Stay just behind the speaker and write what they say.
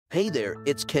Hey there,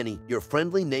 it's Kenny, your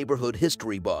friendly neighborhood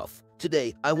history buff.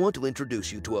 Today, I want to introduce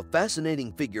you to a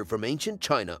fascinating figure from ancient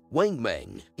China, Wang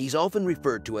Mang. He's often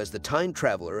referred to as the time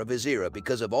traveler of his era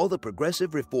because of all the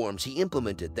progressive reforms he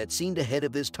implemented that seemed ahead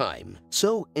of his time.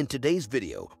 So, in today's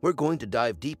video, we're going to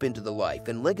dive deep into the life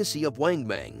and legacy of Wang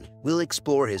Mang. We'll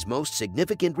explore his most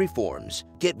significant reforms.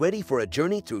 Get ready for a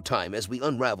journey through time as we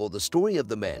unravel the story of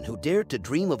the man who dared to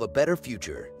dream of a better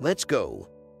future. Let's go.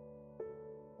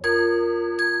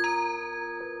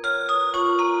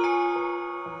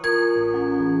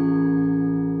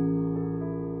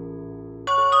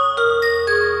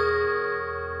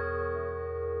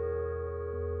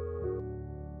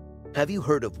 Have you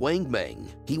heard of Wang Mang?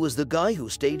 He was the guy who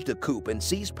staged a coup and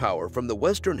seized power from the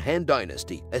Western Han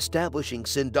Dynasty, establishing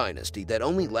Xin Dynasty that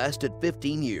only lasted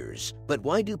 15 years. But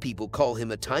why do people call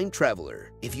him a time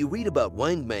traveler? If you read about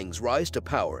Wang Mang's rise to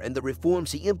power and the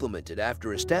reforms he implemented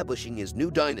after establishing his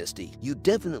new dynasty, you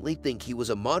definitely think he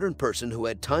was a modern person who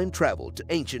had time traveled to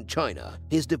ancient China.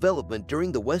 His development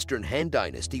during the Western Han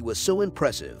Dynasty was so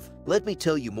impressive. Let me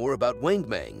tell you more about Wang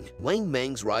Mang. Wang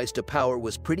Mang's rise to power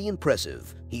was pretty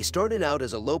impressive. He started out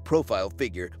as a low-profile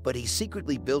figure, but he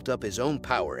secretly built up his own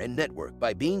power and network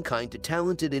by being kind to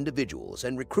talented individuals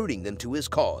and recruiting them to his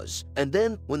cause. And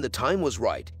then, when the time was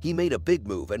right, he made a big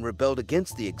move and rebelled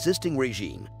against the existing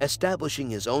regime, establishing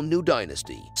his own new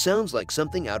dynasty. Sounds like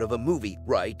something out of a movie,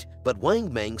 right? But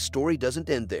Wang Mang's story doesn't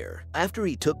end there. After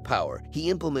he took power, he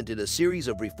implemented a series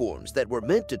of reforms that were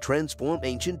meant to transform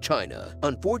ancient China.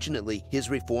 Unfortunately, his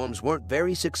reforms weren't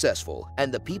very successful,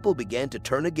 and the people began to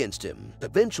turn against him.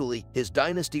 Eventually, his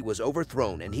dynasty was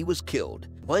overthrown and he was killed.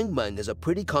 Wang Mang is a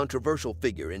pretty controversial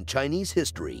figure in Chinese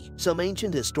history. Some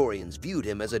ancient historians viewed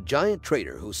him as a giant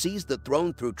traitor who seized the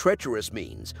throne through treacherous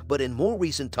means, but in more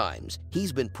recent times,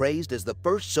 he's been praised as the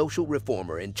first social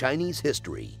reformer in Chinese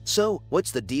history. So,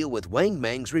 what's the deal with Wang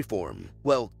Mang's reform?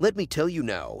 Well, let me tell you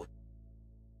now.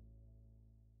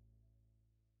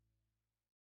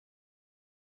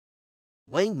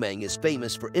 Wang Mang is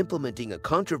famous for implementing a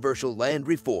controversial land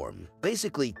reform.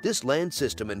 Basically, this land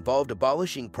system involved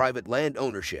abolishing private land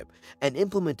ownership and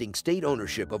implementing state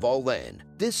ownership of all land.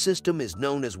 This system is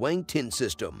known as Wang Tin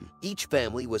system. Each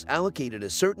family was allocated a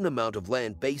certain amount of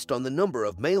land based on the number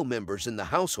of male members in the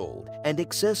household, and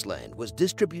excess land was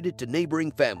distributed to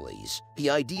neighboring families. The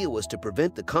idea was to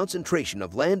prevent the concentration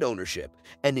of land ownership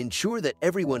and ensure that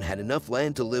everyone had enough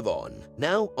land to live on.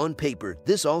 Now, on paper,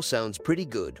 this all sounds pretty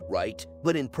good, right?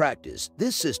 But in practice,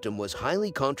 this system was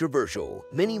highly controversial.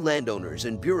 Many landowners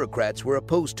and bureaucrats were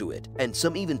opposed to it, and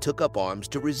some even took up arms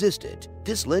to resist it.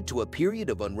 This led to a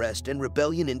period of unrest and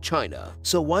rebellion in China.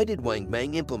 So why did Wang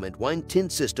Mang implement Wang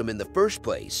Tin system in the first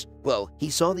place? Well,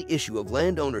 he saw the issue of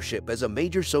land ownership as a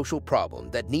major social problem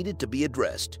that needed to be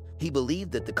addressed. He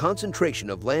believed that the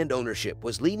concentration of land ownership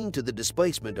was leading to the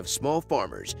displacement of small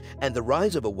farmers and the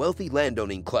rise of a wealthy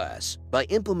landowning class. By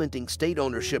implementing state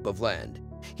ownership of land,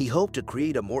 he hoped to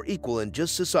create a more equal and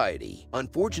just society.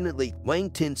 Unfortunately,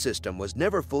 Wang Tin system was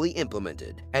never fully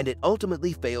implemented, and it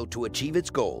ultimately failed to achieve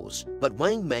its goals. But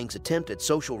Wang Mang's attempt at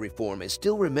social reform is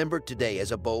still remembered today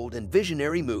as a bold and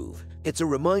visionary move. It's a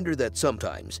reminder that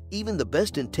sometimes, even the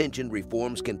best-intentioned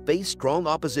reforms can face strong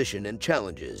opposition and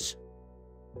challenges.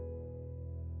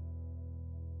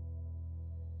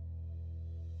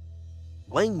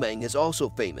 Wang Mang is also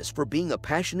famous for being a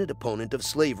passionate opponent of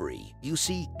slavery. You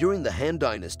see, during the Han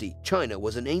Dynasty, China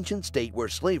was an ancient state where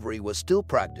slavery was still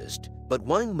practiced. But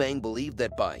Wang Mang believed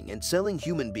that buying and selling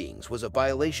human beings was a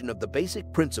violation of the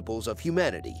basic principles of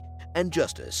humanity and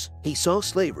justice. He saw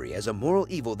slavery as a moral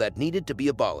evil that needed to be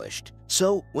abolished.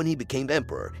 So, when he became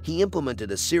emperor, he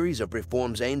implemented a series of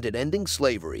reforms aimed at ending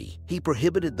slavery. He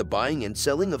prohibited the buying and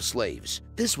selling of slaves.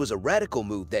 This was a radical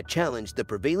move that challenged the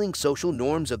prevailing social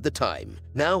norms of the time.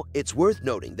 Now, it's worth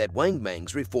noting that Wang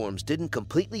Mang's reforms didn't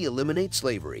completely eliminate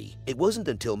slavery. It wasn't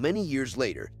until many years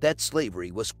later that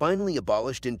slavery was finally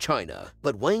abolished in China.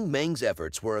 But Wang Mang's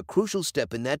efforts were a crucial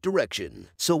step in that direction.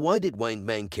 So why did Wang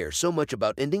Mang care so much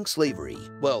about ending slavery?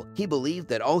 Well, he believed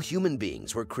that all human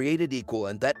beings were created equal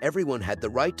and that everyone had the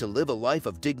right to live a life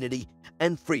of dignity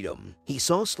and freedom. He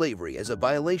saw slavery as a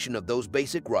violation of those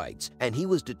basic rights, and he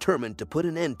was determined to put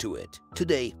an end to it.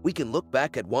 Today, we can look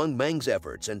back at Wang Mang's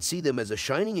efforts and see them as a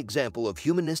shining example of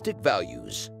humanistic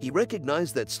values. He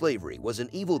recognized that slavery was an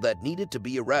evil that needed to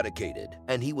be eradicated,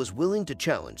 and he was willing to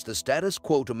challenge the status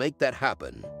quo to make that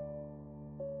happen.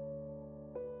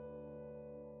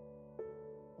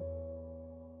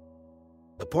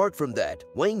 Apart from that,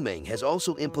 Wang Mang has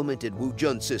also implemented Wu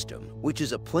Jun system, which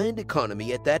is a planned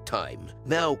economy at that time.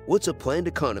 Now, what's a planned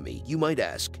economy, you might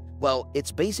ask? Well,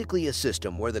 it's basically a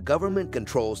system where the government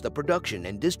controls the production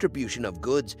and distribution of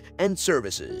goods and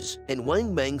services. In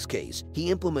Wang Mang's case,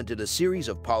 he implemented a series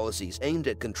of policies aimed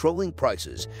at controlling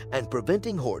prices and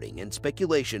preventing hoarding and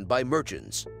speculation by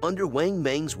merchants. Under Wang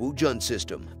Mang's Wuzhen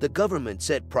system, the government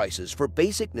set prices for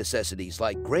basic necessities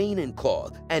like grain and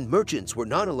cloth, and merchants were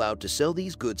not allowed to sell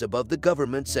these goods above the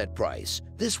government set price.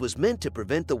 This was meant to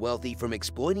prevent the wealthy from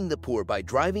exploiting the poor by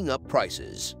driving up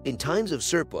prices. In times of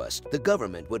surplus, the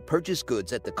government would purchase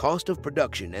goods at the cost of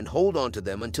production and hold on to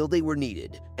them until they were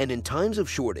needed. And in times of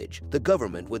shortage, the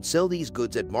government would sell these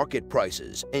goods at market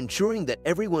prices, ensuring that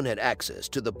everyone had access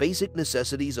to the basic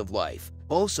necessities of life.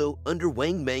 Also, under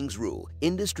Wang Mang's rule,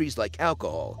 industries like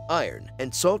alcohol, iron,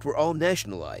 and salt were all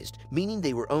nationalized, meaning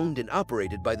they were owned and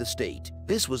operated by the state.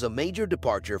 This was a major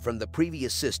departure from the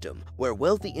previous system, where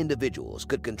wealthy individuals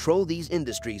could control these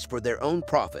industries for their own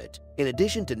profit. In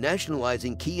addition to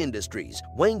nationalizing key industries,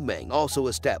 Wang Mang also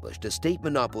established a state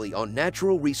monopoly on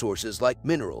natural resources like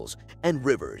minerals and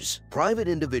rivers. Private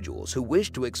individuals who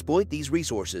wished to exploit these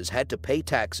resources had to pay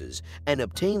taxes and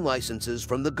obtain licenses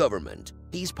from the government.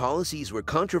 These policies were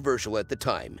controversial at the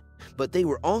time, but they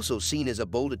were also seen as a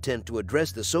bold attempt to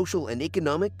address the social and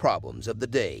economic problems of the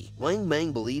day. Wang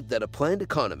Mang believed that a planned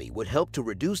economy would help to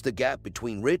reduce the gap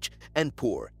between rich and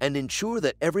poor and ensure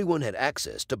that everyone had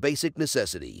access to basic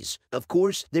necessities. Of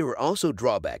course, there were also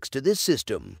drawbacks to this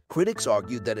system. Critics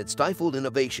argued that it stifled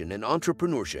innovation and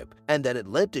entrepreneurship, and that it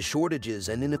led to shortages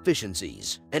and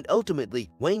inefficiencies. And ultimately,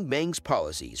 Wang Mang's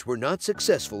policies were not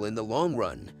successful in the long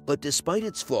run. But despite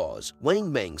its flaws,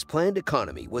 Wang Mang's planned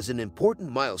economy was an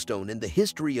important milestone in the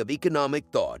history of economic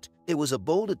thought. It was a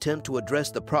bold attempt to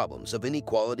address the problems of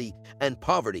inequality and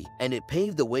poverty, and it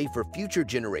paved the way for future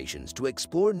generations to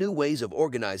explore new ways of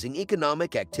organizing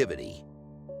economic activity.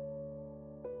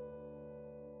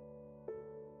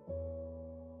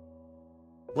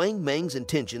 Wang Mang's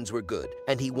intentions were good,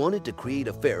 and he wanted to create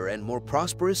a fairer and more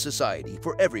prosperous society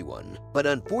for everyone. But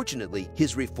unfortunately,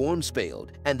 his reforms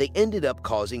failed, and they ended up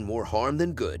causing more harm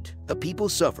than good. The people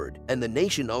suffered, and the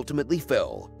nation ultimately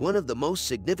fell. One of the most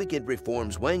significant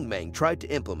reforms Wang Mang tried to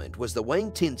implement was the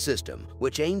Wang Tin system,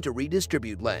 which aimed to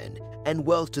redistribute land and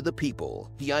wealth to the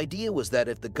people. The idea was that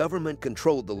if the government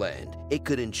controlled the land, it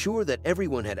could ensure that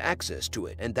everyone had access to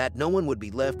it and that no one would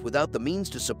be left without the means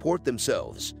to support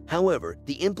themselves. However,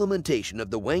 the implementation of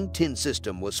the Wang Tin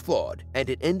system was flawed, and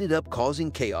it ended up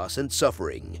causing chaos and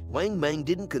suffering. Wang Mang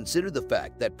didn't consider the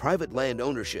fact that private land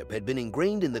ownership had been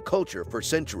ingrained in the culture for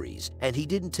centuries, and he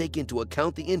didn't take into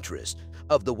account the interests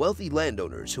of the wealthy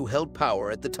landowners who held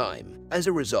power at the time. As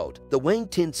a result, the Wang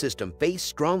Tin system faced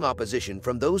strong opposition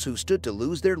from those who stood to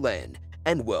lose their land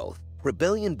and wealth.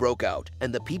 Rebellion broke out,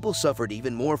 and the people suffered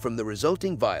even more from the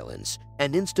resulting violence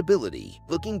and instability.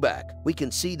 Looking back, we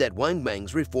can see that Wang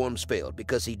Mang's reforms failed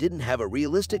because he didn't have a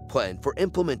realistic plan for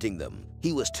implementing them.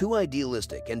 He was too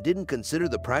idealistic and didn't consider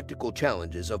the practical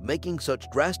challenges of making such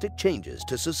drastic changes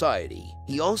to society.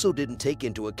 He also didn't take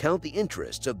into account the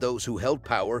interests of those who held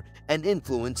power and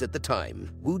influence at the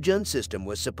time. Wuzhen system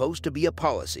was supposed to be a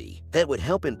policy that would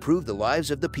help improve the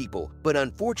lives of the people, but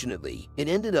unfortunately, it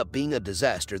ended up being a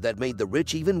disaster that made the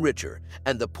rich even richer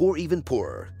and the poor even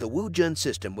poorer. The Wuzhen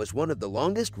system was one of the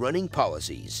longest-running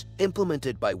policies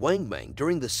implemented by Wang Mang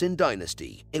during the Xin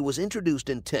dynasty. It was introduced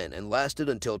in 10 and lasted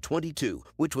until 22,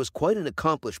 which was quite an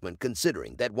accomplishment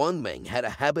considering that Wang Mang had a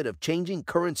habit of changing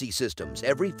currency systems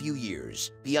every few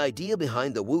years. The idea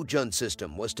behind the Wuzhen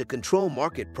system was to control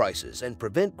market prices and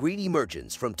prevent greedy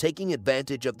merchants from taking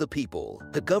advantage of the people.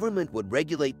 The government would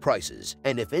regulate prices,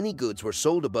 and if any goods were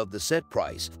sold above the set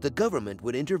price, the government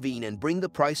would intervene and bring the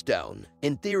price down.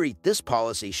 In theory, this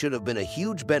policy should have been a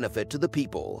huge benefit to the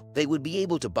people. They would be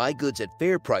able to buy goods at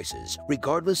fair prices,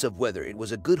 regardless of whether it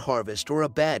was a good harvest or a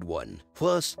bad one.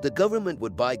 Plus, the government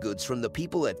would buy goods from the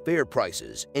people at fair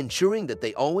prices, ensuring that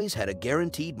they always had a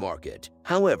guaranteed market.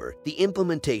 However, the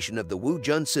implementation of the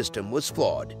Wuzhen system was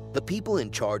flawed. The people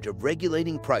in charge of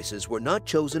regulating prices were not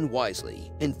chosen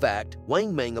wisely. In fact,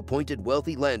 Wang Mang appointed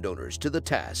wealthy landowners to the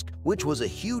task, which was a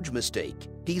huge mistake.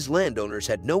 These landowners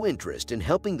had no interest in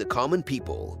helping the common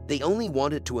people. They only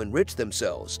wanted to enrich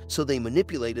themselves, so they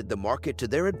manipulated the market to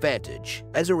their advantage.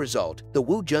 As a result, the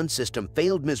Wuzhen system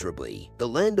failed miserably. The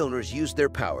landowners used their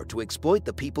power to exploit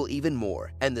the people even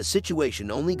more, and the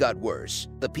situation only got worse.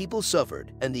 The people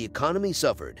suffered, and the economy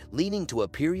suffered, leading to a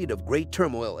period of great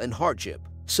turmoil and hardship.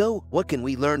 So, what can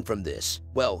we learn from this?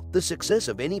 Well, the success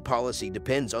of any policy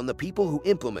depends on the people who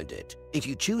implement it. If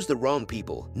you choose the wrong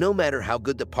people, no matter how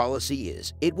good the policy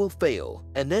is, it will fail.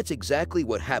 And that's exactly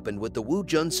what happened with the Wu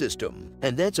Jun system.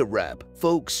 And that's a wrap.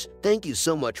 Folks, thank you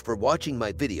so much for watching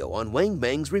my video on Wang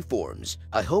Mang's reforms.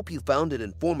 I hope you found it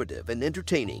informative and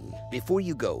entertaining. Before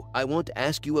you go, I want to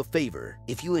ask you a favor.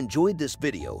 If you enjoyed this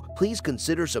video, please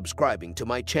consider subscribing to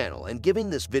my channel and giving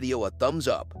this video a thumbs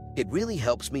up. It really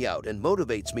helps me out and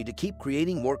motivates me to keep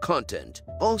creating more content.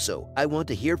 Also, I want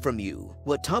to hear from you.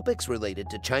 What topics related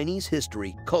to Chinese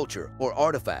history, culture, or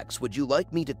artifacts would you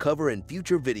like me to cover in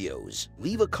future videos?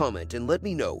 Leave a comment and let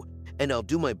me know, and I'll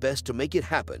do my best to make it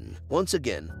happen. Once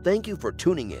again, thank you for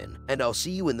tuning in, and I'll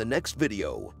see you in the next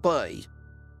video. Bye!